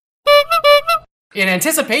In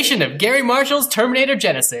anticipation of Gary Marshall's Terminator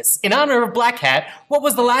Genisys, in honor of Black Hat, what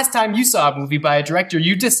was the last time you saw a movie by a director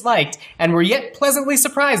you disliked and were yet pleasantly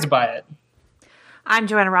surprised by it? I'm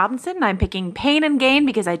Joanna Robinson, and I'm picking Pain and Gain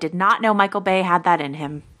because I did not know Michael Bay had that in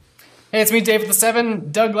him. Hey, it's me, Dave with the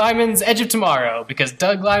 7, Doug Liman's Edge of Tomorrow, because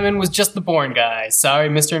Doug Liman was just the Bourne guy. Sorry,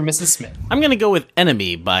 Mr. and Mrs. Smith. I'm going to go with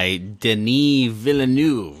Enemy by Denis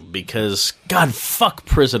Villeneuve, because God fuck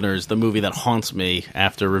Prisoners, the movie that haunts me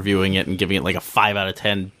after reviewing it and giving it like a 5 out of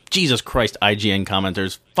 10. Jesus Christ, IGN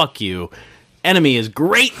commenters, fuck you. Enemy is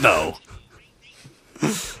great, though.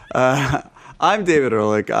 I'm David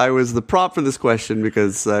Ehrlich. I was the prompt for this question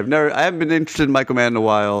because I haven't been interested in Michael Mann in a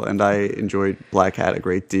while, and I enjoyed Black Hat a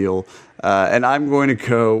great deal. And I'm going to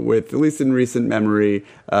go with, at least in recent memory,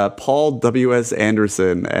 Paul W.S.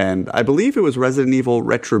 Anderson. And I believe it was Resident Evil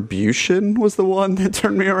Retribution was the one that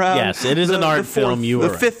turned me around. Yes, it is an art film. You were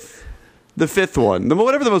the fifth one,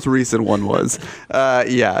 whatever the most recent one was.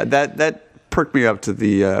 That perked me up to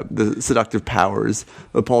the seductive powers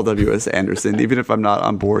of Paul W.S. Anderson. Even if I'm not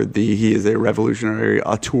on board he is a revolutionary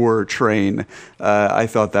auteur train, I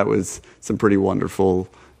thought that was some pretty wonderful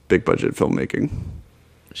big budget filmmaking.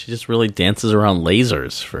 She just really dances around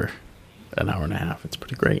lasers for an hour and a half. It's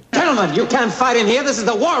pretty great. Gentlemen, you can't fight in here. This is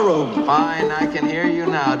the war room. Fine, I can hear you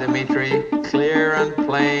now, Dimitri. Clear and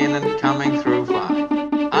plain and coming through fine.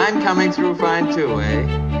 I'm coming through fine too,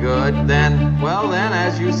 eh? Good. Then,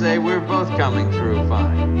 as you say, we're both coming through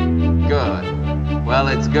fine. Good. Well,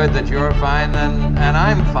 it's good that you're fine and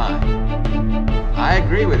I'm fine. I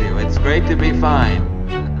agree with you. It's great to be fine.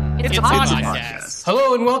 It's a podcast.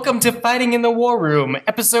 Hello and welcome to Fighting in the War Room,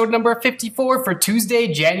 episode number 54 for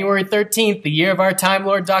Tuesday, January 13th, the year of our Time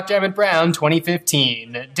Lord Dr. Emmett Brown,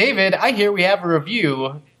 2015. David, I hear we have a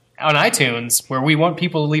review on iTunes where we want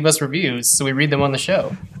people to leave us reviews, so we read them on the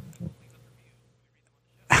show.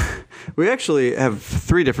 We actually have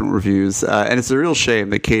 3 different reviews, and it's a real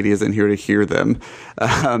shame that Katie isn't here to hear them,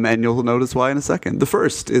 and you'll notice why in a second. The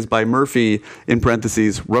first is by Murphy, in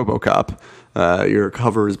parentheses, RoboCop. Your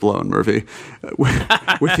cover is blown, Murphy.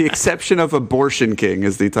 With the exception of Abortion King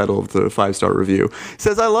is the title of the 5-star review. It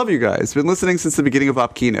says, I love you guys. Been listening since the beginning of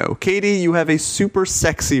Opkino. Katie, you have a super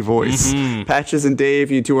sexy voice. Mm-hmm. Patches and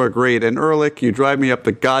Dave, you two are great. And Ehrlich, you drive me up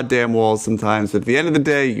the goddamn walls sometimes. But at the end of the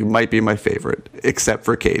day, you might be my favorite. Except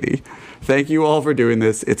for Katie. Thank you all for doing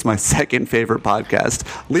this. It's my second favorite podcast.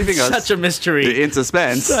 Leaving us such a mystery in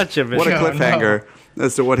suspense. Such a mystery. What a cliffhanger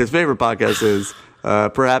as to what his favorite podcast is.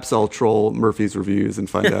 Perhaps I'll troll Murphy's reviews and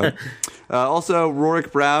find out. Also,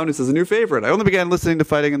 Rorik Brown, who says a new favorite. I only began listening to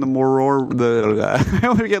Fighting in the War Room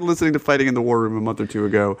a month or two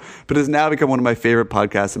ago, but it has now become one of my favorite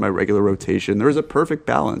podcasts in my regular rotation. There is a perfect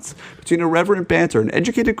balance between irreverent banter and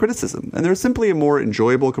educated criticism, and there is simply a more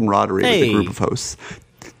enjoyable camaraderie with the group of hosts.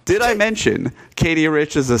 Did I mention Katie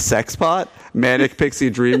Rich is a sex pot, manic pixie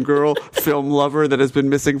dream girl, film lover that has been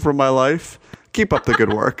missing from my life? Keep up the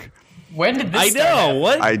good work. When did this start?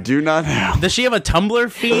 What? I do not know. Does she have a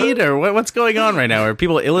Tumblr feed, or what's going on right now? Are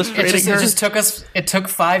people illustrating her? It took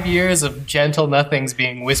 5 years of gentle nothings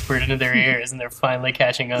being whispered into their ears, and they're finally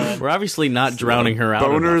catching on. We're obviously not drowning her out.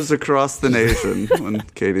 Boners across the nation when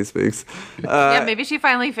Katie speaks. Maybe she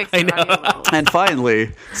finally fixed her audio levels. And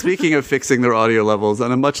finally, speaking of fixing their audio levels,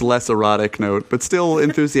 on a much less erotic note, but still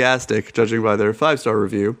enthusiastic, judging by their 5-star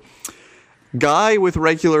review, Guy with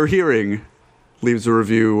Regular Hearing leaves a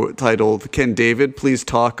review titled, Can David Please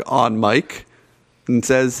Talk on Mic? And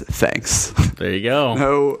says, thanks. There you go.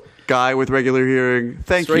 No, Guy with Regular Hearing,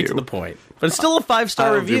 thank you. Straight to the point. But it's still a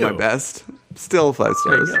 5-star review. I'll do my best. Still 5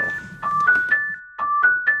 stars. There you go.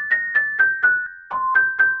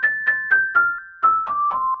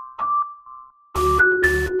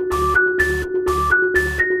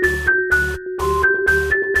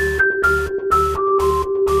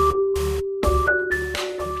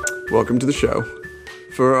 Welcome to the show.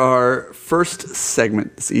 For our first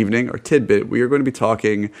segment this evening, our tidbit, we are going to be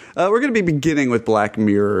talking, we're going to be beginning with Black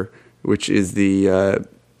Mirror, which is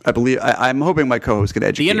I'm hoping my co-host can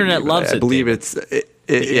educate me. The internet loves it. I believe it's a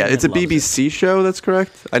BBC show, that's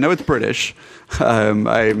correct? I know it's British. I'm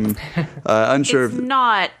unsure. It's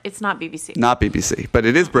not BBC. Not BBC, but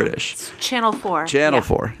it is British. It's Channel 4. Channel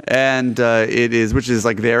 4. And which is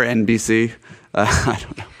like their NBC. I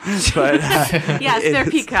don't know. But yes, they're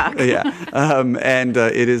Peacock. Yeah, and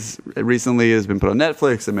it is recently has been put on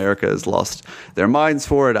Netflix. America has lost their minds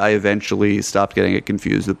for it. I eventually stopped getting it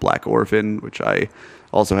confused with Black Orphan, which I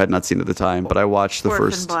also had not seen at the time, but I watched the Orphan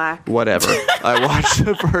first. Black. Whatever. I watched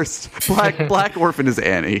the first. Black Orphan is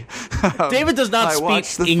Annie. David does not I watched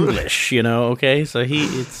speak the English, okay? So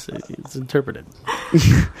it's interpreted.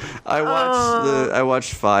 I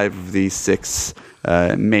watched 5 of the 6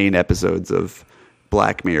 main episodes of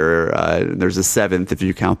Black Mirror. There's a 7th if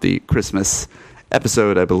you count the Christmas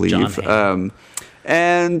episode, I believe.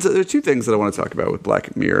 And there are 2 things that I want to talk about with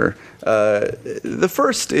Black Mirror. The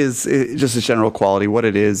first is just its general quality, what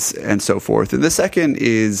it is, and so forth. And the second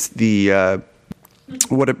is the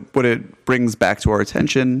what it brings back to our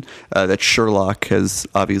attention, that Sherlock has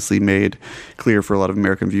obviously made clear for a lot of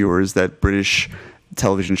American viewers that British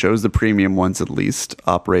television shows, the premium ones at least,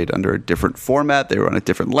 operate under a different format. They run at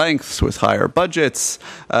different lengths with higher budgets,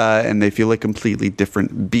 and they feel like completely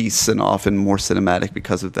different beasts and often more cinematic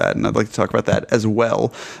because of that. And I'd like to talk about that as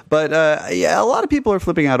well. But a lot of people are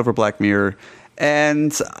flipping out over Black Mirror.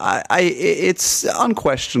 And it's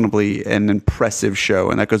unquestionably an impressive show,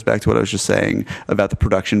 and that goes back to what I was just saying about the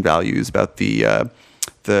production values, about the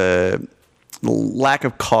lack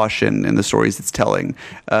of caution in the stories it's telling.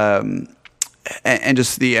 And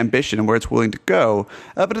just the ambition and where it's willing to go,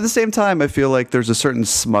 but at the same time, I feel like there's a certain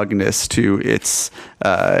smugness to its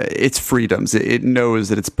freedoms. It knows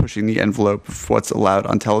that it's pushing the envelope of what's allowed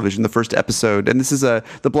on television. The first episode, and this is the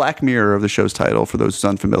Black Mirror of the show's title for those who's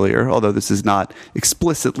unfamiliar, although this is not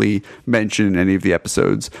explicitly mentioned in any of the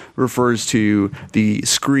episodes, refers to the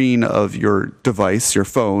screen of your device, your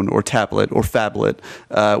phone or tablet or phablet,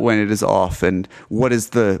 when it is off, and what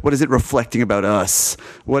is it reflecting about us?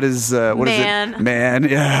 What is it? Man,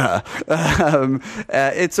 yeah.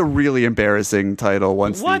 It's a really embarrassing title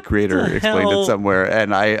once the creator explained it somewhere,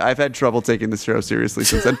 and I've had trouble taking this show seriously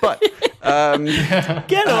since then. But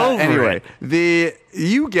get over anyway, it.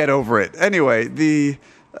 You get over it. Anyway, in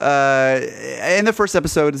the first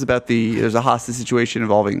episode is about there's a hostage situation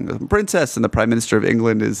involving the princess, and the Prime Minister of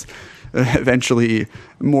England is eventually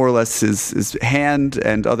more or less his hand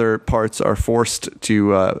and other parts are forced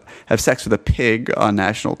to have sex with a pig on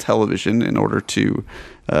national television in order to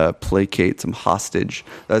placate some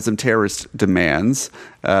terrorist demands.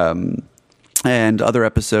 And other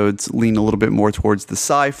episodes lean a little bit more towards the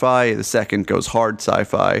sci-fi. The second goes hard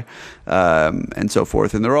sci-fi, and so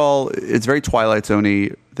forth. And it's very Twilight Zone-y.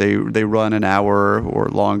 They run an hour or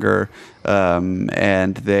longer,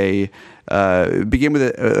 and they begin with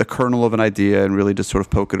a kernel of an idea and really just sort of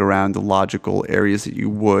poke it around the logical areas that you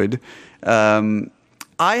would. I'm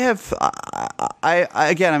impressed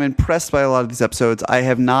by a lot of these episodes. I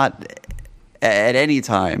have not at any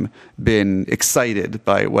time been excited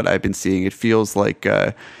by what I've been seeing. It feels like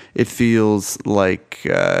a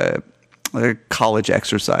college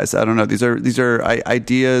exercise. I don't know. These are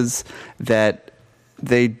ideas that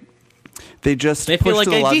they just feel push like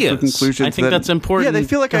to a lot ideas. of conclusions. I think that's important. Yeah, they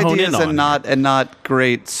feel like to hone ideas in on. and not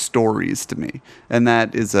great stories to me. And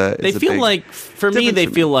that is they feel like, for me, they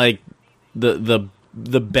feel like the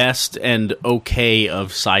best and okay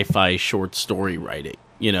of sci-fi short story writing.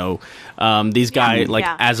 These guys like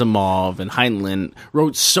Asimov and Heinlein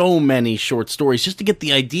wrote so many short stories just to get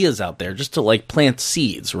the ideas out there, just to like plant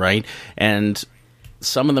seeds, right? And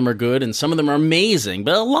some of them are good and some of them are amazing,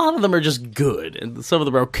 but a lot of them are just good and some of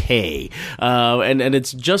them are okay. And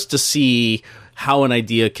it's just to see how an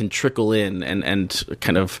idea can trickle in and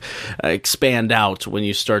kind of expand out when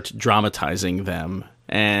you start dramatizing them.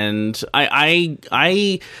 And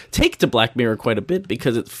I take to Black Mirror quite a bit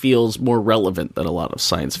because it feels more relevant than a lot of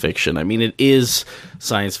science fiction. I mean, it is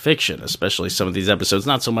science fiction, especially some of these episodes.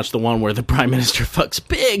 Not so much the one where the Prime Minister fucks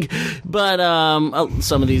pig, but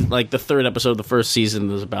some of these, like the third episode of the first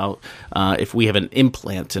season is about if we have an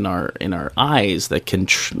implant in our eyes that can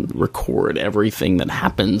record everything that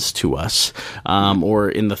happens to us. Or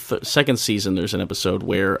in the second season, there's an episode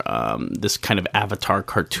where this kind of avatar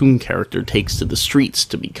cartoon character takes to the streets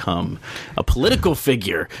to become a political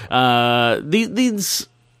figure. These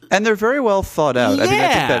and they're very well thought out. Yeah. I mean,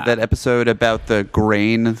 I think that episode about the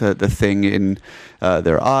grain, the thing in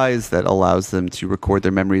their eyes that allows them to record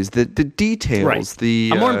their memories, the details,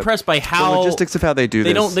 right. I'm more impressed by how the logistics of how they do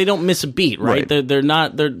this. They don't miss a beat, right?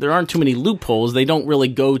 There aren't too many loopholes. They don't really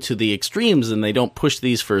go to the extremes, and they don't push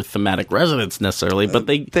these for thematic resonance necessarily. But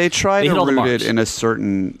they try to root it in a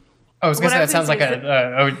certain. I was going to say that sounds like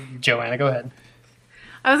Joanna, go ahead.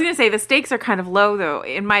 I was going to say the stakes are kind of low, though,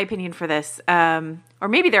 in my opinion, for this. Or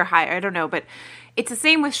maybe they're higher. I don't know. But it's the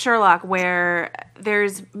same with Sherlock, where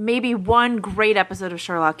there's maybe one great episode of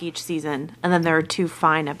Sherlock each season, and then there are 2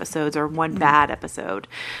 fine episodes or 1 bad episode.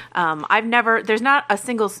 There's not a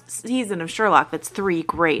single season of Sherlock that's 3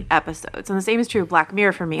 great episodes. And the same is true of Black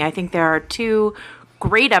Mirror for me. I think there are 2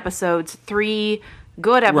 great episodes, 3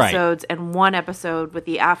 good episodes, and 1 episode with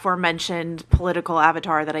the aforementioned political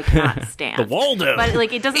avatar that I cannot stand. The Waldo. But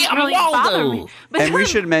like, it doesn't really bother me. But and we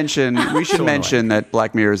should mention that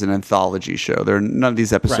Black Mirror is an anthology show. None of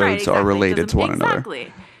these episodes are related to one another.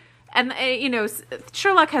 Exactly. And,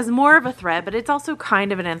 Sherlock has more of a thread, but it's also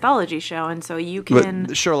kind of an anthology show, and so you can...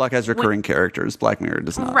 But Sherlock has recurring characters. Black Mirror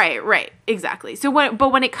does not. Right, exactly. So,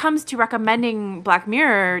 when it comes to recommending Black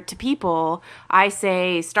Mirror to people, I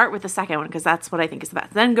say start with the second one, because that's what I think is the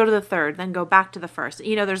best. Then go to the third, then go back to the first.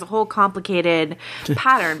 There's a whole complicated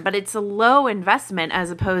pattern, but it's a low investment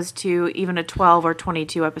as opposed to even a 12 or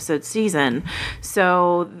 22 episode season.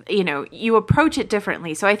 So, you approach it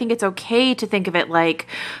differently. So I think it's okay to think of it like...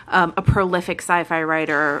 a prolific sci-fi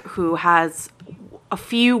writer who has a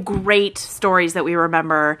few great stories that we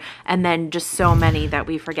remember and then just so many that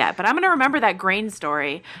we forget. But I'm going to remember that grain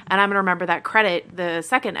story, and I'm going to remember that credit, the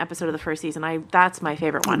second episode of the first season. That's my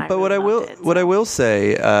favorite one. But what I will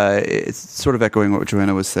say, it's sort of echoing what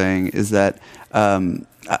Joanna was saying, is that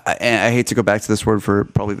I hate to go back to this word for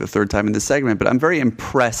probably the 3rd time in this segment, but I'm very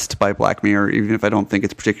impressed by Black Mirror, even if I don't think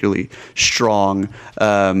it's particularly strong.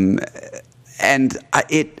 And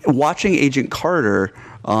watching Agent Carter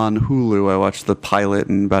on Hulu, I watched the pilot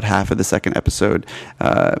and about half of the second episode,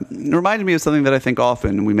 reminded me of something that I think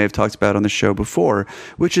often we may have talked about on the show before,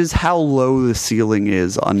 which is how low the ceiling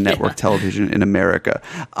is on network television in America.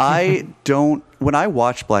 When I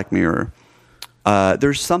watch Black Mirror,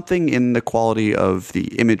 there's something in the quality of the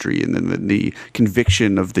imagery and the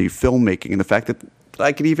conviction of the filmmaking and the fact that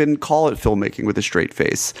I could even call it filmmaking with a straight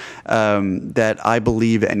face, that I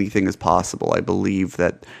believe anything is possible. I believe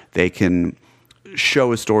that they can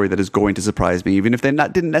show a story that is going to surprise me, even if they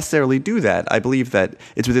didn't necessarily do that. I believe that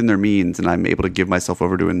it's within their means, and I'm able to give myself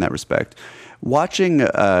over to it in that respect. Watching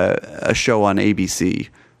a show on ABC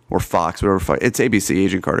or Fox, whatever, it's ABC,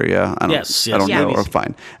 Agent Carter, yeah? I don't know, or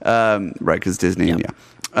fine. Right, because Disney, yep.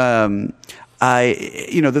 The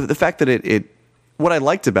fact that it what I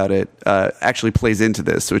liked about it actually plays into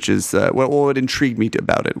this, which is what intrigued me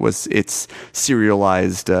about it was its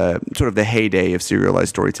serialized, sort of the heyday of serialized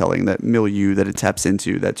storytelling, that milieu that it taps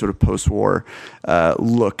into, that sort of post-war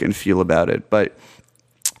look and feel about it. But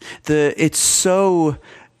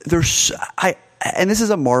and this is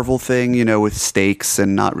a Marvel thing, with stakes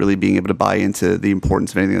and not really being able to buy into the importance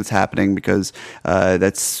of anything that's happening, because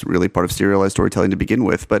that's really part of serialized storytelling to begin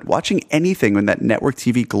with. But watching anything in that network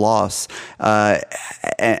TV gloss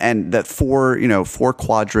and that four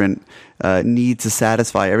quadrant need to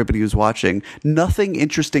satisfy everybody who's watching, nothing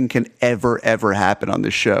interesting can ever happen on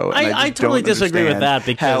this show. And I totally disagree with that,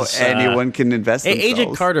 because how anyone can invest themselves.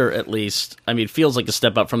 Agent Carter, at least, feels like a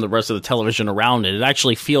step up from the rest of the television around it. It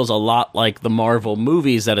actually feels a lot like the Marvel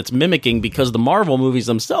movies that it's mimicking, because the Marvel movies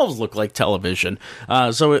themselves look like television.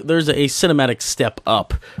 So there's a cinematic step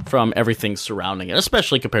up from everything surrounding it,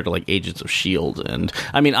 especially compared to like Agents of S.H.I.E.L.D. And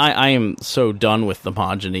I am so done with the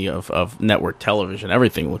homogeny of network television.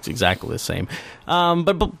 Everything looks exactly the same.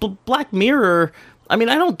 But Black Mirror, I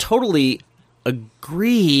don't totally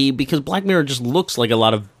agree, because Black Mirror just looks like a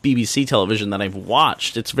lot of BBC television that I've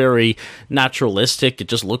watched. It's very naturalistic. It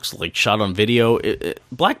just looks like shot on video.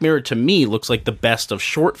 Black Mirror, to me, looks like the best of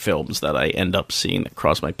short films that I end up seeing that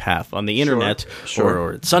cross my path on the internet,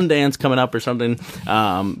 or at Sundance coming up or something.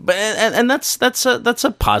 But that's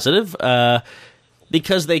a positive.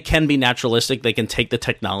 Because they can be naturalistic, they can take the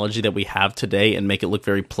technology that we have today and make it look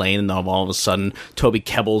very plain, and then all of a sudden Toby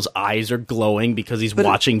Kebbell's eyes are glowing because he's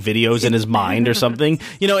watching videos in his mind or something.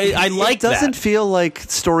 I like that. It doesn't feel like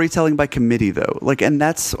storytelling by committee, though. And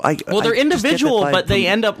that's... they're individual, but they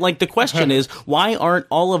end up... the question is, why aren't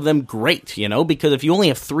all of them great, Because if you only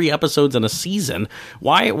have 3 episodes in a season,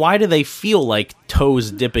 why do they feel like toes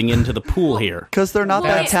dipping into the pool here? Because they're not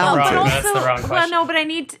that talented. That's the wrong question. Well, no, but I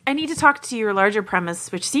need to talk to your larger premise,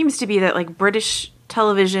 which seems to be that British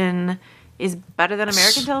television is better than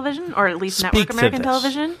American television, or at least network American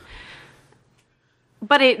television.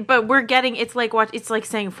 But we're getting, it's like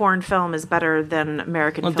saying foreign film is better than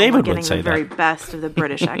American film. David we're would getting say the very best of the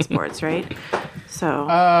British exports, right? So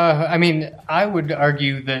I would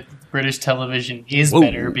argue that British television is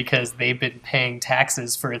better because they've been paying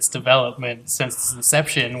taxes for its development since its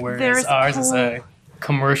inception, whereas ours is a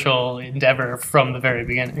commercial endeavor from the very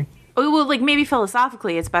beginning. well, like maybe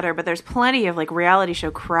philosophically it's better, but there's plenty of like reality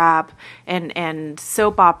show crap and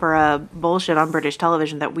soap opera bullshit on British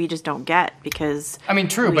television that we just don't get because I mean,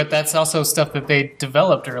 true, but that's also stuff that they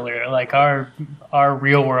developed earlier. Like our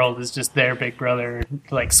real world is just their Big Brother,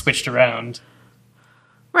 like switched around.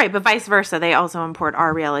 Right, but vice versa. They also import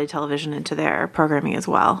our reality television into their programming as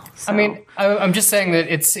well. So. I mean, I'm just saying that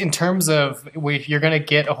it's in terms of if you're going to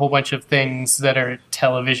get a whole bunch of things that are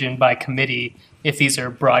television by committee, if these are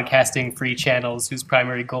broadcasting free channels whose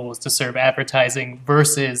primary goal is to serve advertising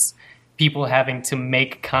versus people having to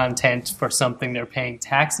make content for something they're paying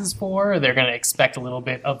taxes for, they're going to expect a little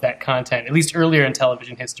bit of that content, at least earlier in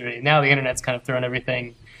television history. Now the internet's kind of thrown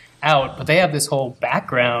everything out, but they have this whole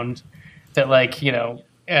background that, like, you know,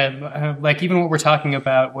 like even what we're talking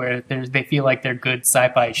about where they feel like they're good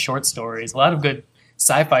sci-fi short stories. A lot of good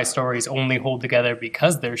sci-fi stories only hold together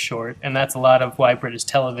because they're short, and that's a lot of why British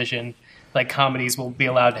television, like comedies, will be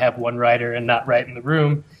allowed to have one writer and not write in the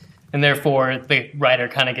room, and therefore the writer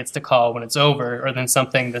kind of gets to call when it's over. Or then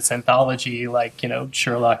something that's anthology, like, you know,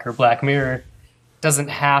 Sherlock or Black Mirror, doesn't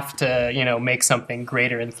have to, you know, make something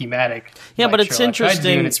greater and thematic. Yeah, like but it's Sherlock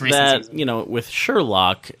interesting that, season. you know, with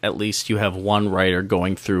Sherlock, at least you have one writer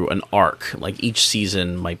going through an arc. Like, each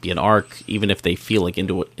season might be an arc, even if they feel like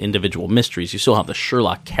individual mysteries. You still have the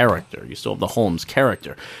Sherlock character. You still have the Holmes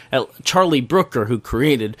character. Charlie Brooker, who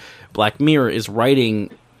created Black Mirror, is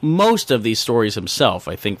writing most of these stories himself.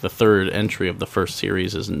 I think the third entry of the first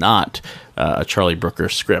series is not a Charlie Brooker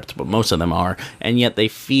script, but most of them are. And yet they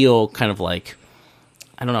feel kind of like,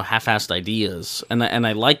 I don't know, half-assed ideas, and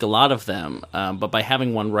I like a lot of them, but by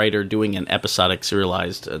having one writer doing an episodic,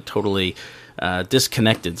 serialized, totally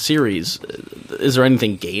disconnected series, is there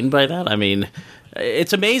anything gained by that? I mean,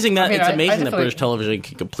 it's amazing that that British television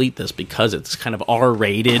can complete this because it's kind of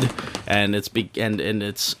R-rated and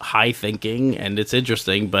it's high thinking and it's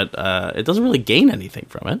interesting, but it doesn't really gain anything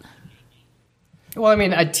from it. Well, I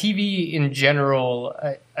mean, TV in general,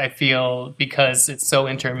 I feel, because it's so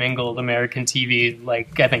intermingled, American TV,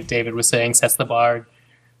 like I think David was saying, sets the bar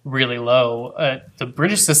really low. The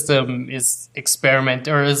British system is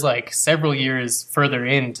like several years further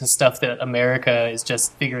into stuff that America is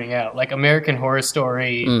just figuring out. Like American Horror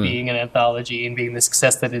Story being an anthology and being the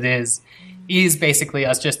success that it is basically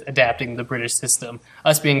us just adapting the British system.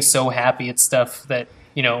 Us being so happy at stuff that,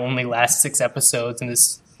 you know, only lasts 6 episodes and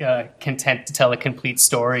is content to tell a complete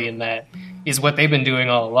story, and that is what they've been doing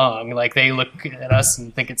all along. Like, they look at us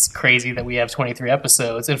and think it's crazy that we have 23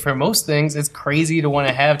 episodes, and for most things it's crazy to want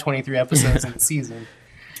to have 23 episodes in the season.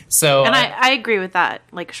 So, and I agree with that.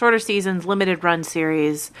 Like, shorter seasons, limited run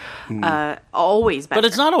series, always better. But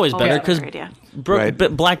it's not always better because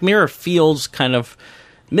Black Mirror feels kind of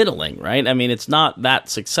middling, right? I mean, it's not that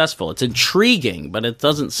successful. It's intriguing, but it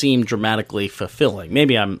doesn't seem dramatically fulfilling.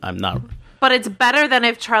 Maybe I'm not. But it's better than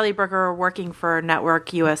if Charlie Brooker were working for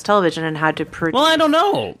network U.S. television and had to produce, well, I don't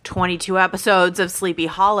know, 22 episodes of Sleepy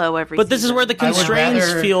Hollow every season. But this is where the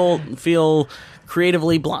constraints feel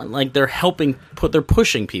creatively blunt, like they're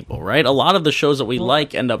pushing people, right? A lot of the shows that we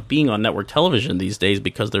like end up being on network television these days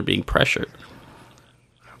because they're being pressured.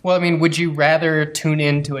 Well, I mean, would you rather tune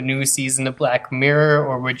in to a new season of Black Mirror,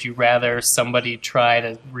 or would you rather somebody try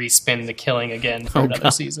to respin The Killing again for another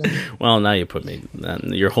season? Well, now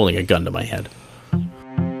you're holding a gun to my head.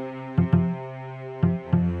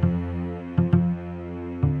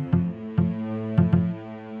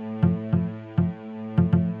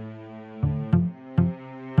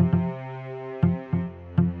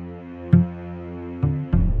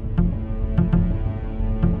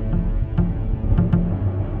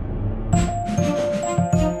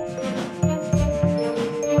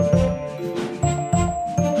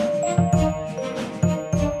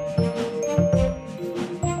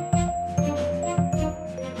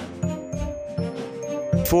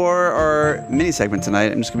 For our mini segment tonight,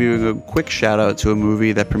 I'm just going to give a quick shout out to a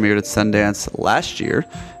movie that premiered at Sundance last year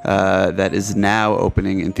that is now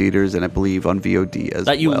opening in theaters and I believe on VOD as well.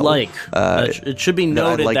 That you like. It should be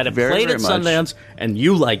noted that it played at Sundance and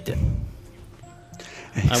you liked it.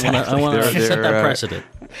 Exactly. I want to set that precedent.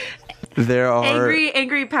 There are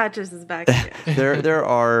Angry Patches is back. there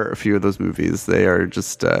are a few of those movies. They are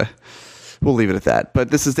just we'll leave it at that. But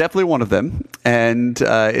this is definitely one of them, and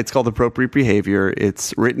it's called Appropriate Behavior.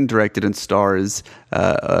 It's written, directed, and stars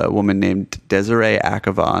a woman named Desiree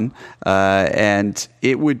Akhavan, and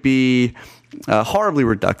it would be horribly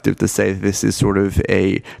reductive to say this is sort of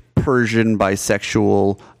a Persian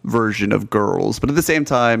bisexual version of Girls. But at the same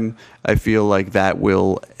time, I feel like that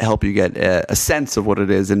will help you get a sense of what it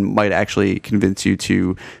is and might actually convince you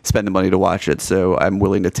to spend the money to watch it. So I'm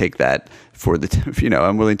willing to take that for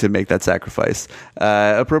I'm willing to make that sacrifice.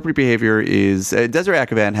 Appropriate Behavior is Desiree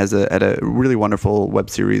Akhavan had a really wonderful web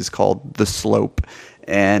series called The Slope,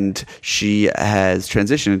 and she has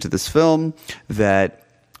transitioned into this film that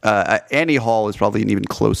Annie Hall is probably an even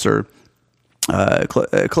closer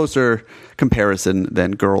comparison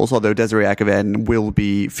than Girls, although Desiree Akhavan will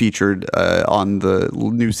be featured on the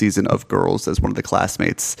new season of Girls as one of the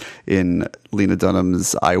classmates in Lena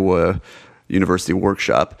Dunham's Iowa University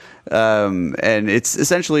workshop. And it's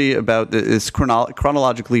essentially about this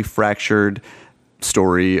chronologically fractured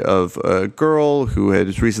story of a girl who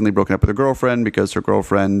had recently broken up with her girlfriend because her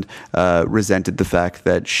girlfriend resented the fact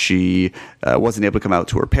that she wasn't able to come out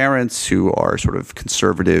to her parents, who are sort of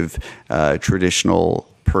conservative, traditional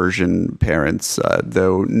Persian parents,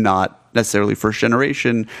 though not necessarily first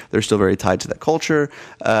generation. They're still very tied to that culture.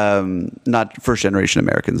 Not first generation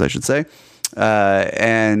Americans, I should say.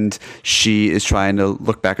 And she is trying to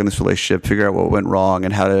look back on this relationship, figure out what went wrong,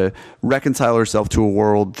 and how to reconcile herself to a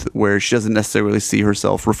world where she doesn't necessarily see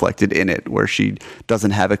herself reflected in it, where she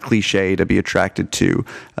doesn't have a cliche to be attracted to,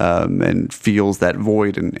 and feels that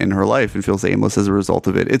void in her life and feels aimless as a result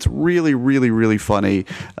of it. It's really, really, really funny.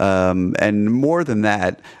 And more than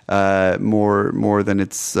that, more than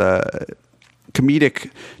its comedic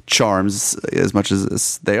charms, as much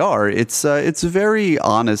as they are, it's a very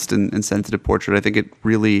honest and sensitive portrait. I think it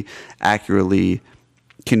really accurately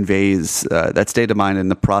conveys that state of mind and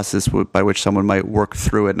the process by which someone might work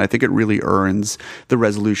through it. And I think it really earns the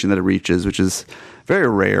resolution that it reaches, which is very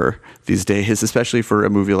rare these days, especially for a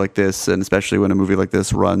movie like this, and especially when a movie like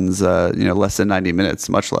this runs less than 90 minutes,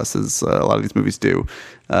 much less as a lot of these movies do.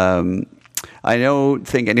 I don't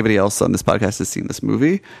think anybody else on this podcast has seen this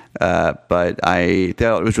movie, but I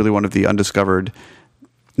thought it was really one of the undiscovered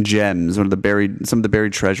gems, some of the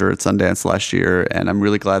buried treasure at Sundance last year, and I'm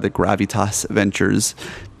really glad that Gravitas Ventures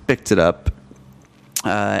picked it up.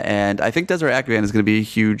 And I think Desiree Akhavan is going to be a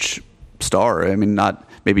huge star. I mean, not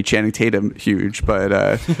maybe Channing Tatum huge, but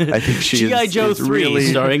I think she G.I. is Joe 3 really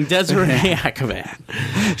starring Desiree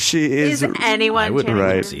Akhavan. She is anyone? I wouldn't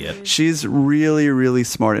right. see it. She's really, really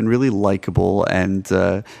smart and really likable, and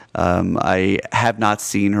I have not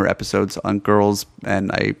seen her episodes on Girls,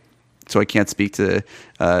 so I can't speak to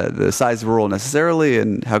the size of her role necessarily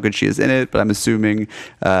and how good she is in it, but I'm assuming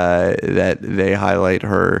that they highlight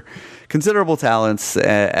her considerable talents,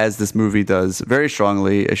 as this movie does very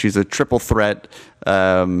strongly. She's a triple threat,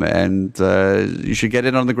 and you should get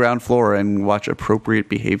in on the ground floor and watch Appropriate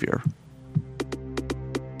Behavior.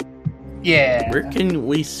 Yeah. Where can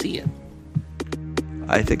we see it?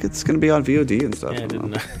 I think it's going to be on VOD and stuff. Yeah, I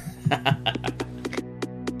didn't know.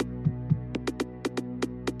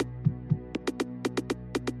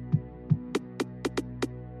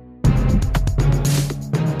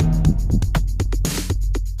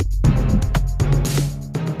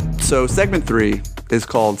 So segment 3 is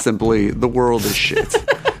called simply "The World is Shit."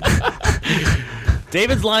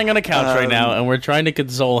 David's lying on a couch right now, and we're trying to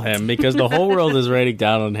console him because the whole world is raining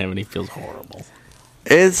down on him, and he feels horrible.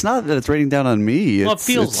 It's not that it's raining down on me. Well, it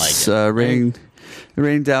feels it's like it.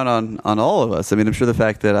 Raining down on all of us. I mean, I'm sure the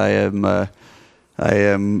fact that I am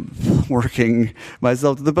working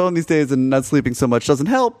myself to the bone these days and not sleeping so much doesn't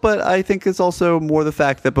help, but I think it's also more the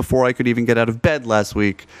fact that before I could even get out of bed last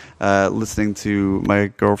week, listening to my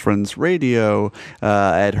girlfriend's radio,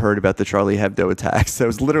 I had heard about the Charlie Hebdo attacks. I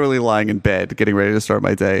was literally lying in bed getting ready to start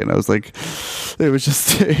my day, and I was like, it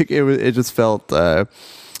just felt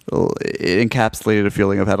it encapsulated a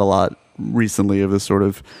feeling I've had a lot recently of this sort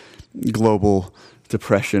of global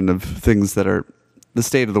depression of things that are the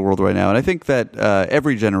state of the world right now. And I think that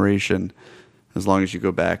every generation, as long as you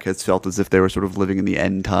go back, has felt as if they were sort of living in the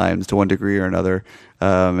end times to one degree or another.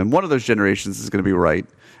 And one of those generations is going to be right.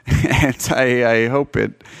 And I hope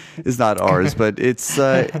it is not ours, but it's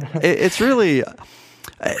really,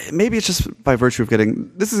 maybe it's just by virtue of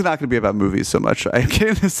this is not going to be about movies so much. I'm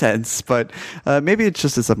getting the sense, but maybe it's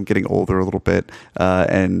just as I'm getting older a little bit,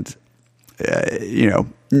 and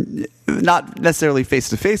not necessarily face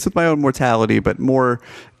to face with my own mortality, but more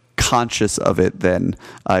conscious of it than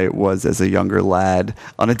I was as a younger lad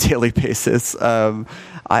on a daily basis.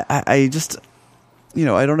 I just,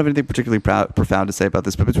 I don't have anything particularly profound to say about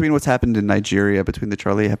this, but between what's happened in Nigeria, between the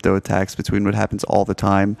Charlie Hebdo attacks, between what happens all the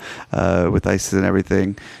time with ISIS and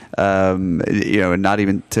everything, and not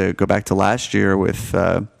even to go back to last year with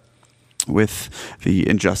the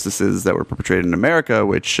injustices that were perpetrated in America,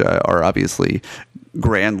 which are obviously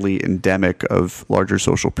grandly endemic of larger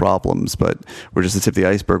social problems, but we're just the tip of the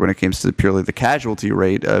iceberg when it comes to purely the casualty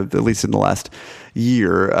rate, at least in the last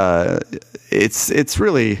year. It's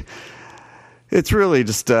really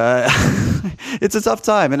just it's a tough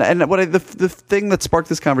time, and what the thing that sparked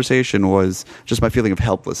this conversation was just my feeling of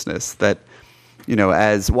helplessness. That, you know,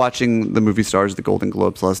 as watching the movie stars of the Golden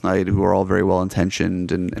Globes last night, who are all very well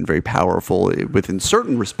intentioned and very powerful within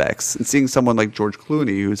certain respects, and seeing someone like George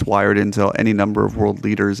Clooney, who's wired into any number of world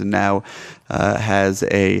leaders and now has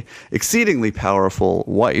a exceedingly powerful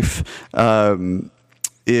wife.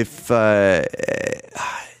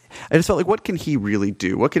 I just felt like, what can he really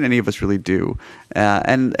do? What can any of us really do?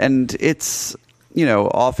 And it's, you know,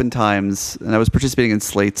 oftentimes, and I was participating in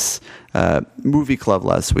Slate's movie club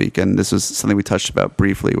last week, and this was something we touched about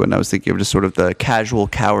briefly when I was thinking of just sort of the casual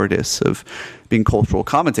cowardice of being cultural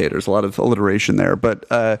commentators. A lot of alliteration there, but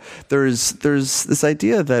there's this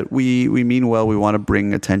idea that we mean well. We want to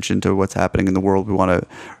bring attention to what's happening in the world. We want to,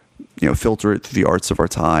 you know, filter it through the arts of our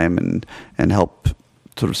time and help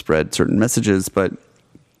sort of spread certain messages, but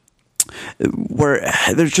where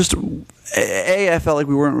there's just I felt like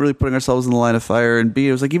we weren't really putting ourselves in the line of fire, and B,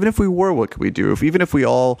 it was like, even if we were, what could we do? Even if we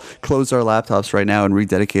all closed our laptops right now and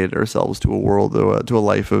rededicated ourselves to a world, to a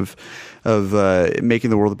life of making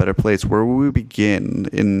the world a better place, where would we begin?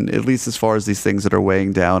 In at least as far as these things that are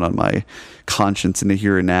weighing down on my conscience in the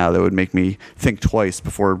here and now, that would make me think twice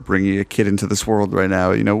before bringing a kid into this world right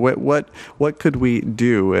now. You know, what could we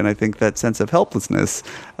do? And I think that sense of helplessness,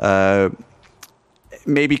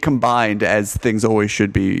 maybe combined, as things always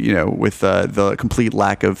should be, you know, with the complete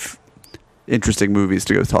lack of interesting movies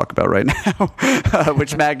to go talk about right now,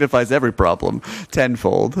 which magnifies every problem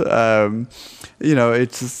tenfold. You know,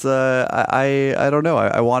 it's just, I don't know.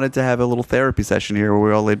 I wanted to have a little therapy session here where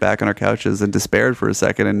we all laid back on our couches and despaired for a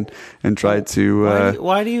second and tried to...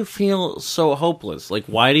 Why do you feel so hopeless? Like,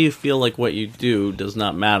 why do you feel like what you do does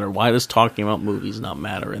not matter? Why does talking about movies not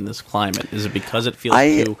matter in this climate? Is it because it feels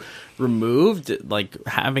too removed? Like,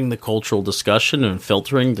 having the cultural discussion and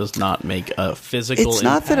filtering does not make a physical It's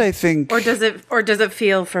not impact? that I think... Or does it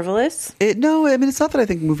feel frivolous? No, I mean, it's not that I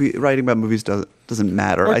think writing about movies doesn't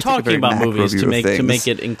matter. We're I take a talking very about macro movies view to of make things.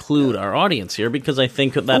 it include our audience here, because I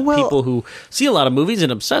think that people who see a lot of movies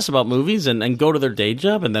and obsess about movies and go to their day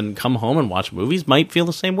job and then come home and watch movies might feel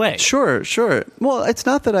the same way. Sure. Well, it's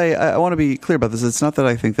not that I want to be clear about this. It's not that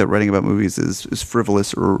I think that writing about movies is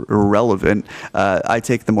frivolous or irrelevant. I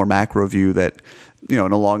take the more macro view that, you know,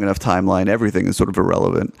 in a long enough timeline, everything is sort of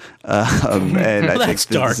irrelevant. And I think That's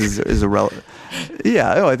dark. This is irrelevant.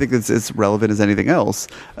 Yeah, I think it's as relevant as anything else.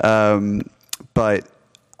 But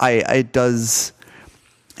I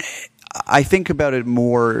think about it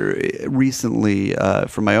more recently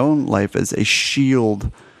from my own life as a shield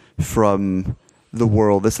from the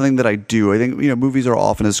world. That's something that I do. I think, you know, movies are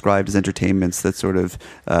often described as entertainments that sort of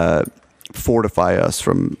fortify us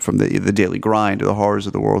from the daily grind or the horrors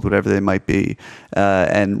of the world, whatever they might be.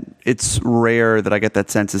 And it's rare that I get that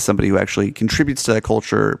sense as somebody who actually contributes to that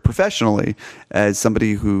culture professionally, as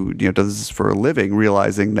somebody who, you know, does this for a living,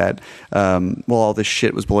 realizing that, all this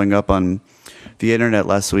shit was blowing up on the internet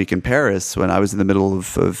last week in Paris when I was in the middle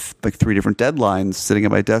of like 3 different deadlines, sitting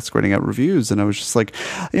at my desk writing out reviews. And I was just like,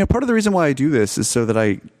 you know, part of the reason why I do this is so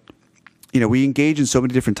that we engage in so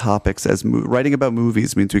many different topics. As writing about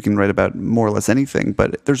movies means we can write about more or less anything,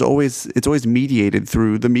 but it's always mediated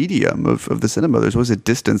through the medium of the cinema. There's always a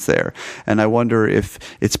distance there, and I wonder if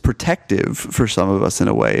it's protective for some of us in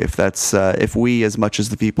a way. If that's if we, as much as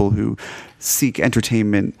the people who seek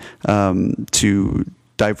entertainment to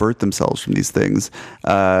divert themselves from these things,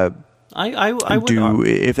 I would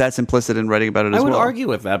if that's implicit in writing about it as well. I would argue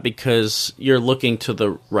with that, because you're looking to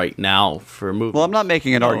the right now for movies. Well, I'm not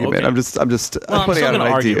making an argument. Okay. I'm just I'm putting out an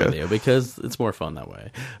argue idea with you because it's more fun that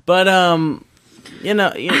way. But you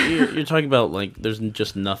know, you're talking about, like, there's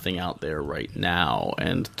just nothing out there right now,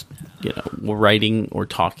 and, you know, writing or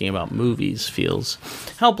talking about movies feels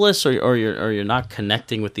helpless, or you're not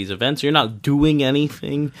connecting with these events. You're not doing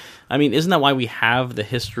anything. I mean, isn't that why we have the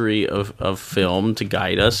history of film to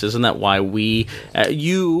guide us? Isn't that why we,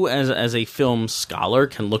 you as a film scholar,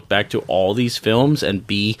 can look back to all these films and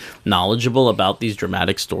be knowledgeable about these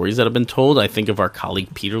dramatic stories that have been told? I think of our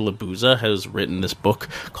colleague Peter Labuza has written this book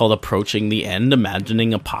called Approaching the End,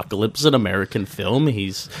 Imagining Apocalypse in American Film. He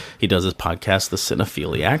does his podcast, The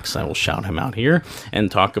Cinephiliacs. I will shout him out here and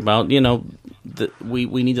talk about, you know, we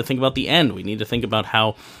need to think about the end. We need to think about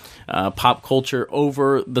how pop culture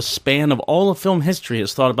over the span of all of film history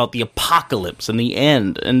has thought about the apocalypse and the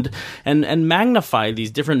end, and magnify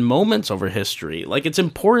these different moments over history. Like, it's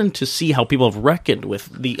important to see how people have reckoned with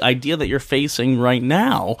the idea that you're facing right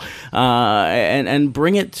now, and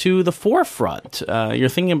bring it to the forefront. You're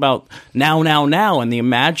thinking about now, and the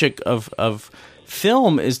magic of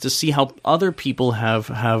film is to see how other people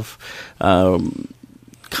have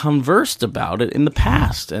conversed about it in the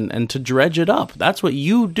past, and to dredge it up. That's what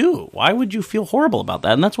you do. Why would you feel horrible about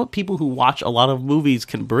that? And that's what people who watch a lot of movies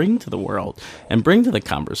can bring to the world and bring to the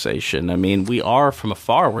conversation. I mean, we are from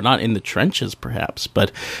afar. We're not in the trenches, perhaps,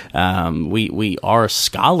 but we are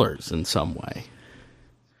scholars in some way.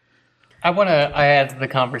 I want to add to the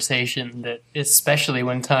conversation that, especially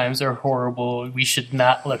when times are horrible, we should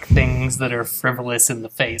not look things that are frivolous in the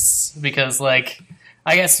face. Because, like,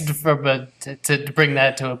 I guess to bring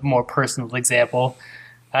that to a more personal example,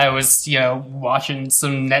 I was, watching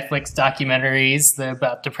some Netflix documentaries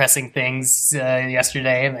about depressing things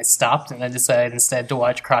yesterday, and I stopped and I decided instead to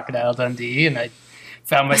watch Crocodile Dundee, and I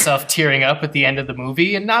found myself tearing up at the end of the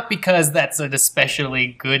movie, and not because that's an especially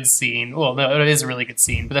good scene. Well, no, it is a really good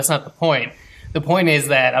scene, but that's not the point. The point is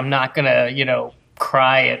that I'm not gonna,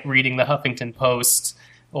 cry at reading the Huffington Post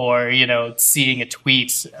or, seeing a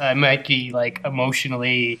tweet. I might be, like,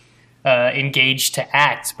 emotionally engaged to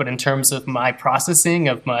act, but in terms of my processing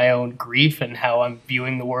of my own grief and how I'm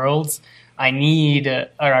viewing the world, I need an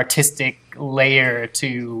artistic layer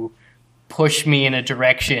to push me in a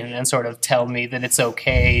direction and sort of tell me that it's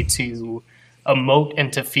okay to emote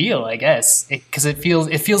and to feel, I guess, because it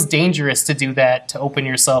feels dangerous to do that, to open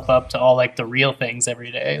yourself up to all, like, the real things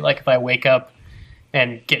every day. Like, if I wake up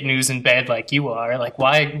and get news in bed like you are, like,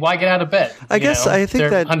 why get out of bed? I think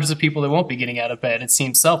there are hundreds of people that won't be getting out of bed. It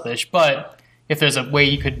seems selfish, but if there's a way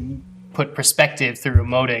you could put perspective through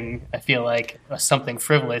emoting, I feel like something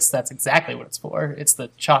frivolous, that's exactly what it's for. It's the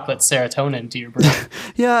chocolate serotonin to your brain.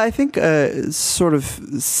 Yeah, I think sort of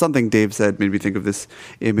something Dave said made me think of this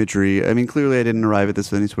imagery. I mean, clearly I didn't arrive at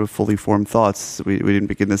this with any sort of fully formed thoughts. We didn't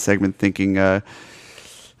begin this segment thinking, I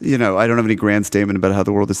don't have any grand statement about how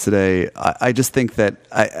the world is today. I just think that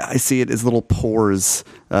I see it as little pores,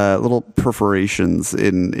 little perforations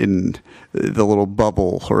in the little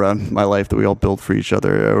bubble around my life that we all build for each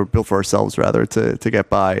other, or build for ourselves rather, to get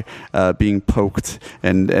by, being poked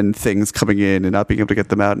and things coming in and not being able to get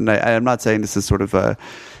them out. And I'm not saying this is sort of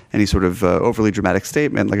any sort of overly dramatic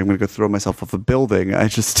statement, like I'm going to go throw myself off a building.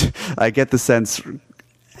 I get the sense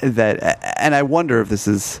that, and I wonder if this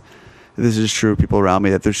is true of people around me,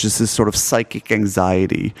 that there's just this sort of psychic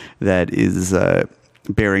anxiety that is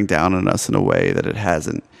bearing down on us in a way that it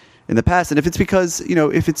hasn't in the past. And if it's because,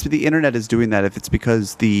 if it's the internet is doing that, if it's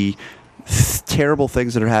because the terrible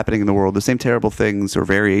things that are happening in the world, the same terrible things or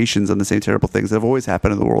variations on the same terrible things that have always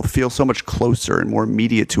happened in the world, feel so much closer and more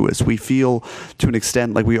immediate to us. We feel, to an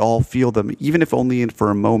extent, like we all feel them, even if only for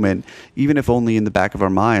a moment, even if only in the back of our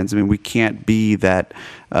minds. I mean, we can't be that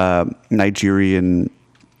Nigerian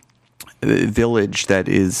village that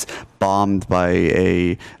is bombed by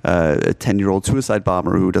a 10-year-old suicide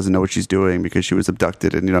bomber who doesn't know what she's doing because she was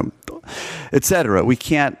abducted, and etc. We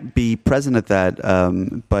can't be present at that,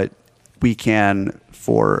 but we can,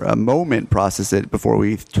 for a moment, process it before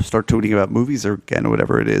we start tweeting about movies again or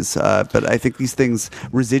whatever it is. But I think these things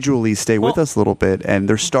residually stay with us a little bit, and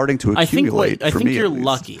they're starting to accumulate. I think you're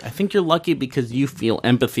lucky. I think you're lucky because you feel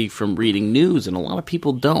empathy from reading news, and a lot of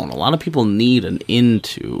people don't. A lot of people need an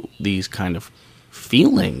into these kind of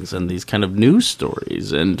feelings and these kind of news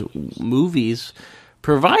stories, and movies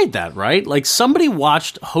provide that, right? Like, somebody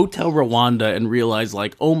watched Hotel Rwanda and realized,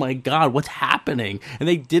 like, oh my God, what's happening? And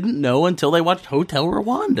they didn't know until they watched Hotel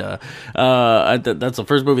Rwanda. That's the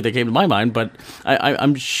first movie that came to my mind, but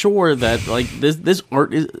I'm sure that, like, this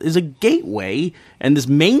art is a gateway, and this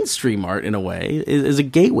mainstream art, in a way, is a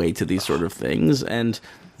gateway to these sort of things. And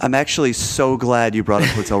I'm actually so glad you brought up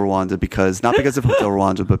Hotel Rwanda, not because of Hotel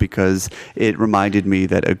Rwanda, but because it reminded me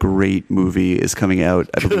that a great movie is coming out,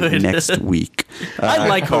 I believe, next week. I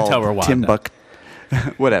like Hotel Rwanda.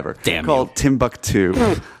 Called Timbuktu.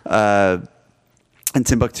 And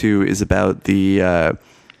Timbuktu is about the...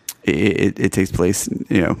 It takes place,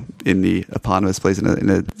 in the eponymous place in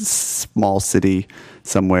a small city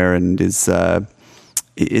somewhere, and it's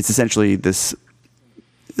essentially this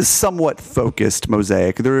somewhat focused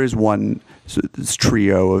mosaic. There is this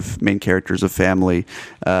trio of main characters of family,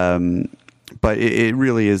 but it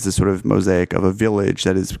really is this sort of mosaic of a village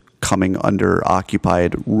that is coming under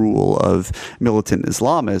occupied rule of militant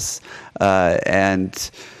Islamists,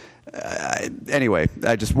 and Anyway,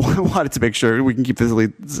 I just wanted to make sure we can keep this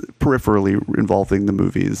peripherally involving the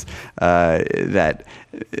movies. That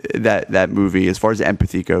movie, as far as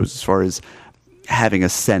empathy goes, as far as having a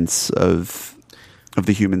sense of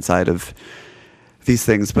the human side of these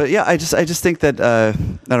things. But yeah, I just think that I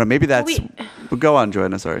don't know. Maybe that's. Go on,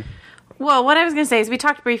 Joanna. Sorry. Well, what I was going to say is we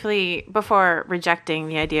talked briefly before rejecting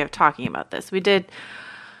the idea of talking about this. We did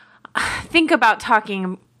think about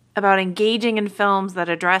talking about engaging in films that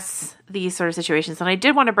address these sort of situations. And I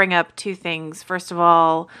did want to bring up two things. First of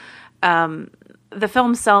all, the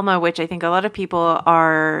film Selma, which I think a lot of people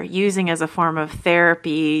are using as a form of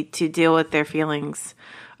therapy to deal with their feelings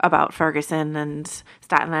about Ferguson and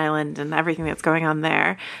Staten Island and everything that's going on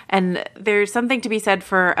there. And there's something to be said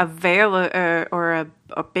for a veil or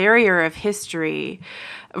a barrier of history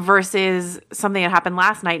versus something that happened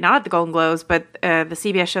last night, not at the Golden Globes, but the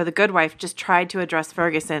CBS show The Good Wife just tried to address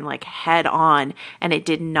Ferguson like head on, and it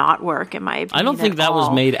did not work, in my opinion. I don't think that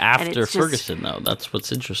was made after Ferguson, though. That's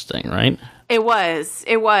what's interesting, right? It was.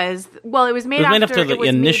 Well, it was made after the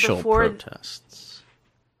initial protests.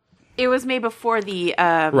 It was made before the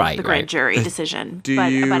grand jury decision. Do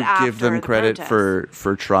you give them credit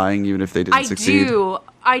for trying, even if they didn't succeed?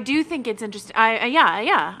 I do think it's interesting.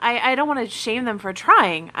 I don't want to shame them for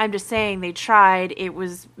trying. I'm just saying they tried. It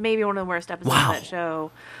was maybe one of the worst episodes of that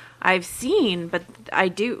show I've seen, but I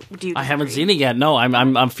do. I haven't seen it yet. No,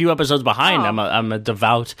 I'm a few episodes behind. Oh. I'm a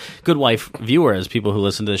devout Good Wife viewer, as people who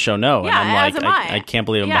listen to the show know. Yeah, and I'm like, I can't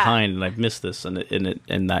believe I'm behind, and I've missed this. And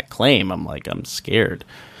in that claim, I'm like, I'm scared.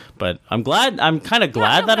 But I'm glad. I'm kind of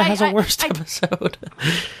glad that it has a worst episode.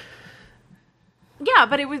 Yeah,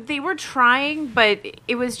 but they were trying, but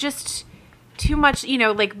it was just too much.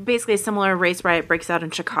 Like basically a similar race riot breaks out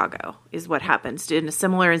in Chicago is what happens in a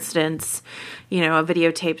similar instance. A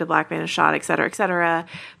videotaped, a black man is shot, et cetera, et cetera.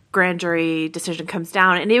 Grand jury decision comes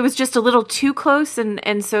down, and it was just a little too close.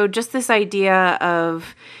 And so just this idea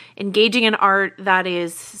of engaging in art that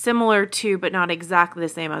is similar to, but not exactly the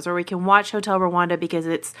same as, or we can watch Hotel Rwanda because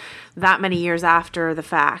it's that many years after the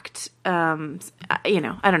fact. I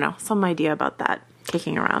don't know, some idea about that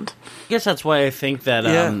kicking around. I guess that's why I think that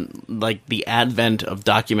like the advent of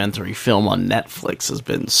documentary film on Netflix has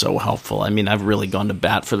been so helpful. I mean, I've really gone to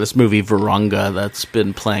bat for this movie Virunga that's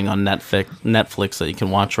been playing on Netflix that you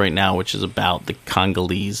can watch right now, which is about the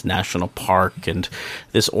Congolese National Park and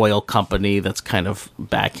this oil company that's kind of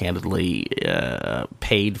backhandedly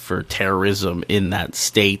paid for terrorism in that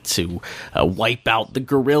state to wipe out the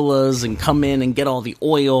guerrillas and come in and get all the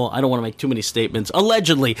oil. I don't want to make too many statements.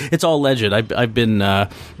 Allegedly, it's all alleged. I've been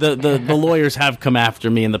the lawyers have come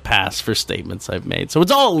after me in the past for statements I've made, so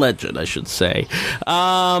it's all alleged, I should say.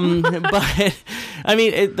 But I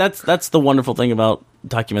mean, that's the wonderful thing about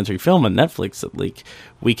documentary film on Netflix, that like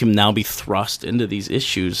we can now be thrust into these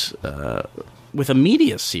issues with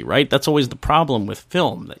immediacy, right? That's always the problem with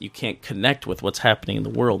film, that you can't connect with what's happening in the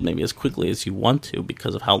world maybe as quickly as you want to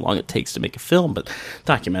because of how long it takes to make a film. But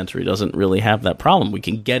documentary doesn't really have that problem. We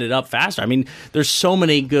can get it up faster. I mean, there's so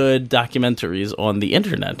many good documentaries on the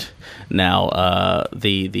internet now.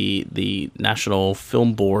 The National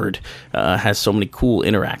Film Board has so many cool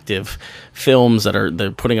interactive films that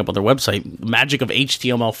they're putting up on their website. Magic of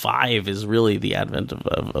HTML5 is really the advent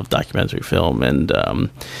of documentary film, and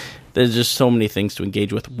there's just so many things to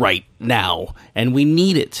engage with right now, and we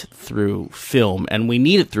need it through film, and we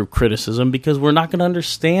need it through criticism, because we're not going to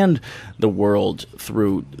understand the world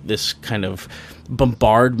through this kind of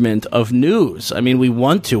bombardment of news. I mean, we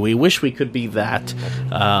want to. We wish we could be that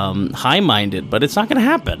high-minded, but it's not going to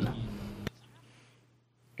happen.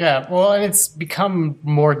 Yeah, well, and it's become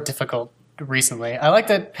more difficult recently. I like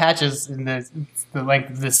that Patches in the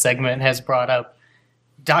length of this segment has brought up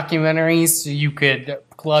documentaries so you could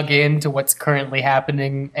plug into what's currently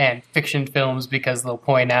happening, and fiction films because they'll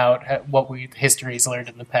point out what history's learned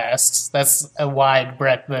in the past. That's a wide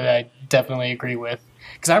breadth that I definitely agree with.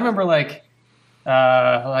 Because I remember like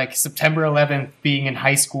September 11th being in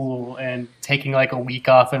high school and taking like a week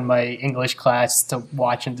off in my English class to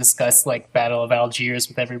watch and discuss like Battle of Algiers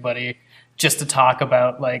with everybody, just to talk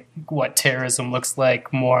about like what terrorism looks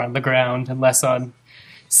like more on the ground and less on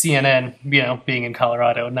CNN, being in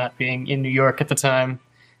Colorado, not being in New York at the time.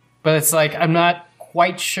 But it's like, I'm not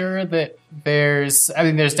quite sure that there's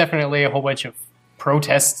definitely a whole bunch of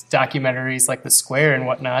protest documentaries like The Square and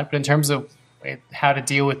whatnot, but in terms of how to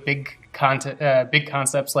deal with big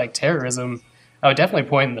concepts like terrorism, I would definitely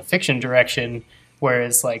point in the fiction direction,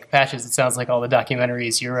 whereas like Patches, it sounds like all the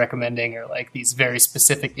documentaries you're recommending are like these very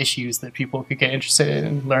specific issues that people could get interested in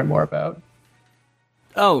and learn more about.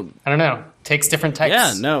 Oh, I don't know. Takes different types.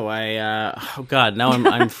 Yeah, no, oh God, now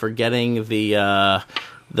I'm forgetting the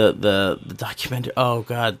the documentary. Oh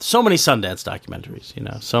God, so many Sundance documentaries.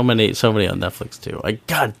 So many on Netflix too.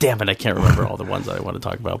 God damn it, I can't remember all the ones that I want to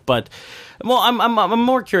talk about. But well, I'm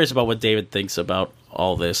more curious about what David thinks about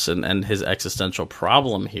all this and his existential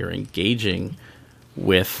problem here, engaging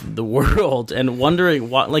with the world and wondering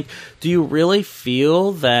what, do you really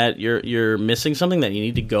feel that you're missing something, that you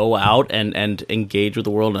need to go out and engage with the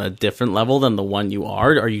world on a different level than the one you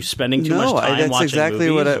are? Are you spending too much time that's watching exactly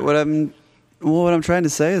movies? what I'm trying to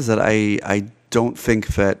say is that I don't think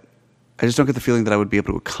that, I just don't get the feeling that I would be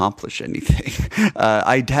able to accomplish anything.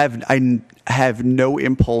 I have no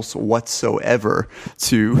impulse whatsoever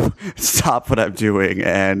to stop what I'm doing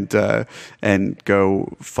and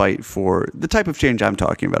go fight for the type of change I'm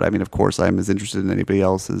talking about. I mean, of course, I'm as interested in anybody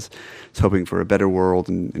else as hoping for a better world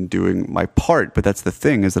and doing my part. But that's the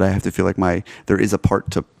thing, is that I have to feel like there is a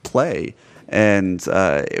part to play. And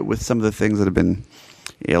with some of the things that have been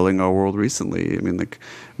ailing our world recently, I mean,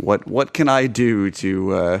 what can I do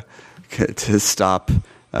to stop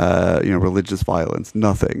religious violence?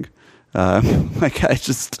 Nothing. I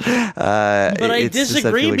just but I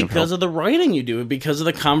disagree because of the writing you do, because of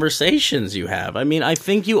the conversations you have. I mean, I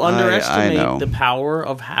think you underestimate the power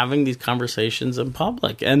of having these conversations in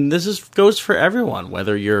public, and this goes for everyone,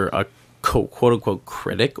 whether you're a quote unquote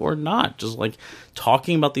critic or not. Just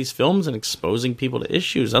talking about these films and exposing people to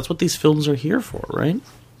issues. That's what these films are here for, right?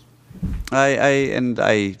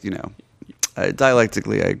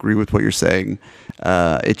 Dialectically, I agree with what you're saying.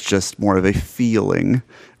 It's just more of a feeling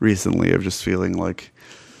recently of just feeling like,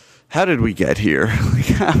 how did we get here?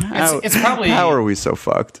 How are we so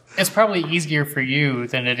fucked? It's probably easier for you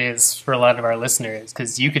than it is for a lot of our listeners,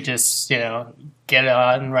 because you could just, get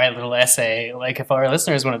on and write a little essay. If our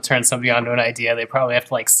listeners want to turn somebody onto an idea, they probably have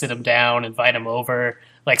to sit them down, invite them over,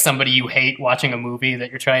 somebody you hate watching a movie that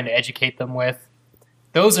you're trying to educate them with.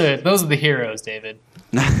 Those are the heroes, David.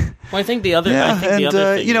 Well, I think the other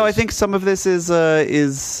thing I think some of this is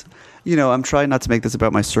I'm trying not to make this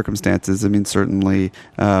about my circumstances. I mean, certainly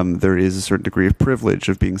there is a certain degree of privilege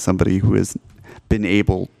of being somebody who has been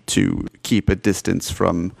able to keep a distance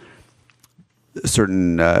from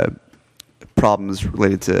certain problems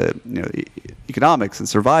related to economics and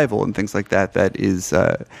survival and things like that. That is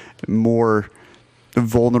more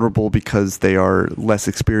vulnerable because they are less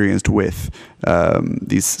experienced with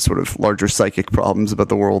these sort of larger psychic problems about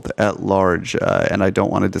the world at large, and I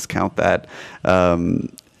don't want to discount that.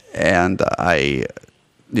 And I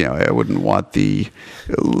wouldn't want the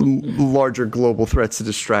larger global threats to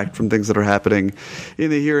distract from things that are happening in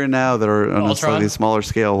the here and now that are on a slightly smaller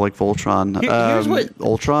scale, like Voltron. Here's what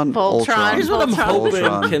Voltron. Here's what I'm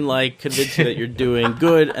hoping can convince you that you're doing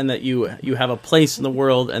good and that you have a place in the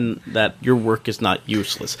world and that your work is not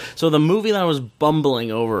useless. So the movie that I was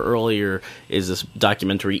bumbling over earlier is this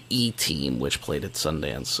documentary E-Team, which played at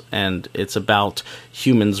Sundance, and it's about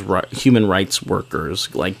human rights workers,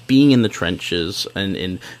 being in the trenches and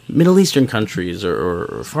in Middle Eastern countries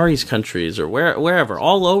or Far East countries or wherever,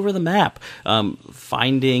 all over the map,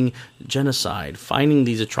 finding genocide, finding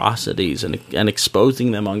these atrocities and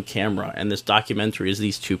exposing them on camera. And this documentary is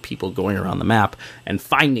these two people going around the map and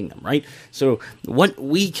finding them, right? So what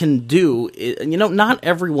we can do is, not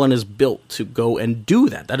everyone is built to go and do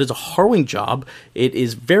that. That is a harrowing job. It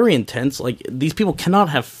is very intense. These people cannot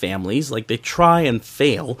have families. They try and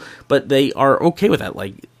fail, but they are okay with that.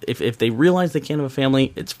 If they realize they can't have a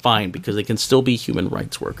family, it's fine, because they can still be human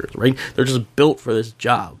rights workers, right? They're just built for this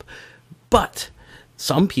job. But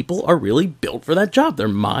some people are really built for that job. Their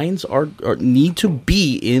minds are need to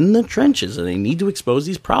be in the trenches, and they need to expose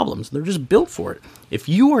these problems. They're just built for it. If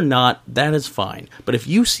you are not, that is fine. But if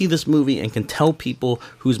you see this movie and can tell people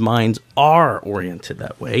whose minds are oriented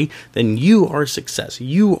that way, then you are a success.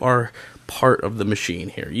 You are part of the machine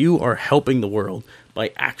here. You are helping the world by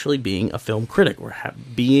actually being a film critic or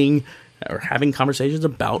having conversations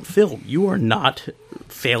about film. You are not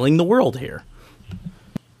failing the world here.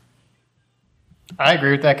 I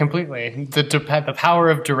agree with that completely. The power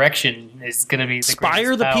of direction is going to be the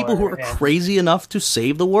inspire the people who are crazy enough to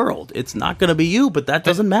save the world. It's not going to be you, but that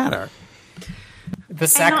doesn't matter. The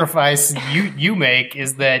sacrifice you make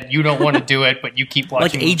is that you don't want to do it, but you keep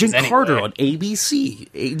watching. Like Agent Carter on ABC.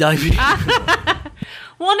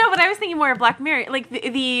 Well, no, but I was thinking more of Black Mirror.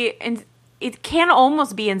 It can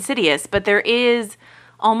almost be insidious, but there is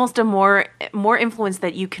almost a more influence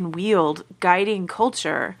that you can wield guiding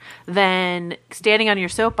culture than standing on your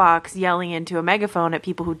soapbox yelling into a megaphone at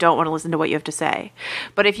people who don't want to listen to what you have to say.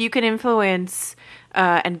 But if you can influence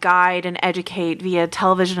and guide and educate via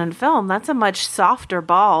television and film, that's a much softer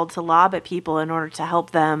ball to lob at people in order to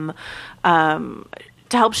help them to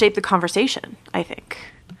help shape the conversation, I think.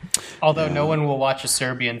 Although no one will watch a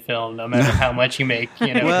Serbian film, no matter how much you make,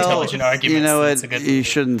 intelligent arguments. You know it's what? a good You movie.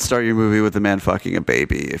 shouldn't start your movie with a man fucking a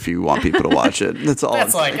baby if you want people to watch it. That's all.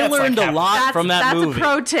 That's I'm like I learned a lot from that movie. That's a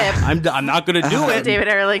pro tip. I'm not going to do it. David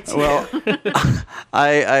Ehrlich too. Well,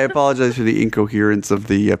 I apologize for the incoherence of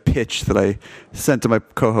the pitch that I sent to my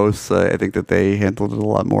co-hosts. I think that they handled it a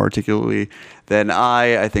lot more articulately than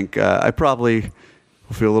I. I think I probably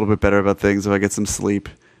will feel a little bit better about things if I get some sleep.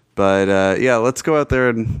 But yeah, let's go out there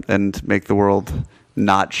and make the world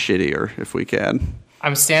not shittier if we can.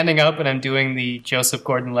 I'm standing up and I'm doing the Joseph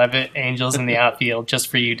Gordon-Levitt Angels in the Outfield just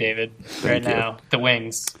for you, David, right now. The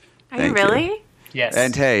Wings. Are you Thank you. really? Yes.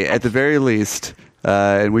 And hey, at the very least,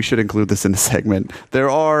 and we should include this in the segment, there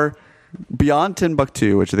are, beyond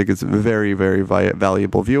Timbuktu, which I think is very, very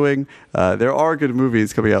valuable viewing, there are good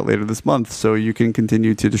movies coming out later this month, so you can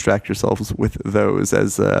continue to distract yourselves with those,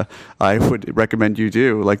 as I would recommend you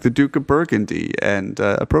do, like The Duke of Burgundy and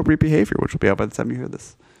Appropriate Behavior, which will be out by the time you hear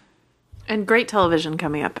this. And great television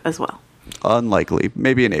coming up as well. Unlikely.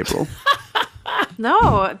 Maybe in April.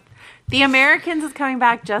 No. The Americans is coming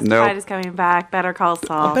back. Justified Nope. is coming back. Better Call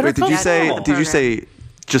Saul. Better Wait, did you Call say? Saul. Did you say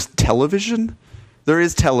just television? There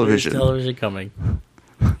is There's television. television coming.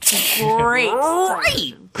 Great.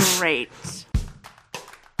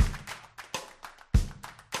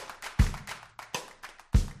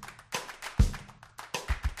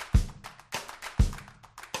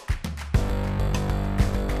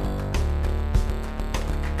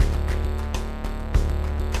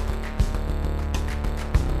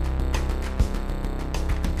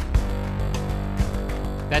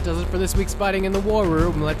 That does it for this week's Fighting in the War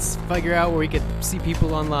Room. Let's figure out where we can see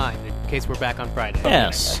people online in case we're back on Friday.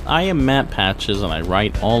 Yes, I am Matt Patches, and I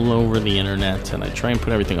write all over the internet, and I try and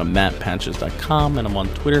put everything on mattpatches.com, and I'm on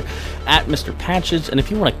Twitter at Mr. Patches. And if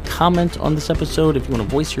you want to comment on this episode, if you want to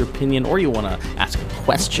voice your opinion, or you want to ask a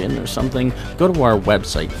question or something, go to our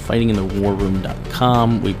website,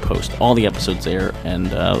 fightinginthewarroom.com. We post all the episodes there, and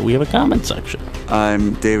we have a comment section.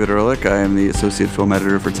 I'm David Ehrlich. I am the associate film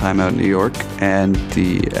editor for Time Out New York and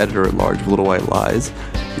the editor-at-large of Little White Lies.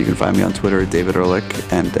 You can find me on Twitter at David Ehrlich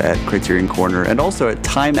and at Criterion Corner, and also at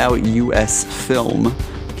Time Out US Film.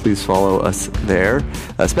 Please follow us there,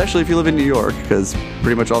 especially if you live in New York, because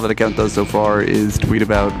pretty much all that account does so far is tweet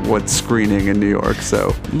about what's screening in New York.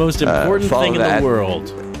 So Most important follow thing in that. the world.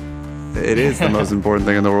 It is the most important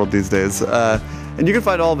thing in the world these days. And you can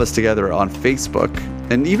find all of us together on Facebook.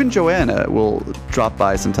 And even Joanna will drop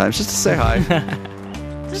by sometimes just to say hi.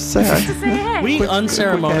 Just say hi. To say hey. We Quick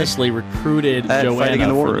unceremoniously recruited At Fighting in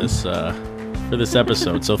the War Joanna for this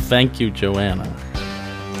episode, so thank you, Joanna.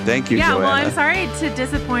 Thank you, Yeah, Joanna. well, I'm sorry to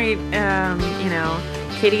disappoint,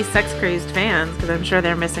 Katie's sex-crazed fans, because I'm sure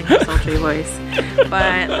they're missing her sultry voice.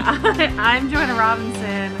 But I'm Joanna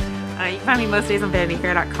Robinson. You can find me most days on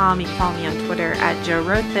VanityFair.com. You can follow me on Twitter at Joe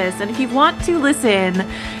Wrote This. And if you want to listen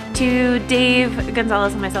to Dave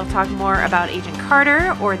Gonzalez and myself talk more about Agent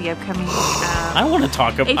Carter or the upcoming I want to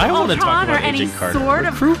talk Agent about Ultron or Agent any Carter. sort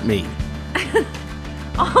of- Recruit me.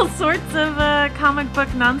 all sorts of comic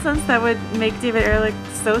book nonsense that would make David Ehrlich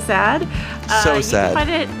so sad. So sad.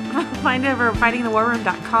 You can find it over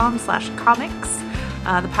fightingthewarroom.com/comics.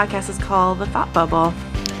 The podcast is called The Thought Bubble.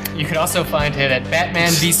 You could also find it at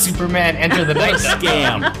Batman v Superman Enter the Night.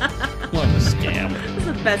 Scam. What a scam. This is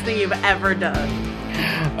the best thing you've ever done.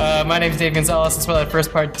 My name's Dave Gonzalez. That's that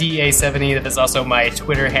first part, DA70. That is also my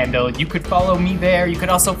Twitter handle. You could follow me there. You could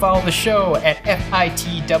also follow the show at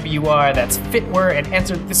FITWR. That's Fitwer, and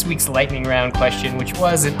answer this week's lightning round question, which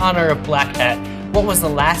was in honor of Black Hat. What was the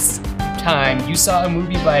last time you saw a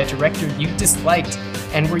movie by a director you disliked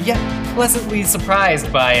and were yet pleasantly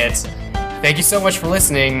surprised by it? Thank you so much for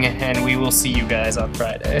listening, and we will see you guys on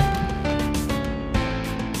Friday.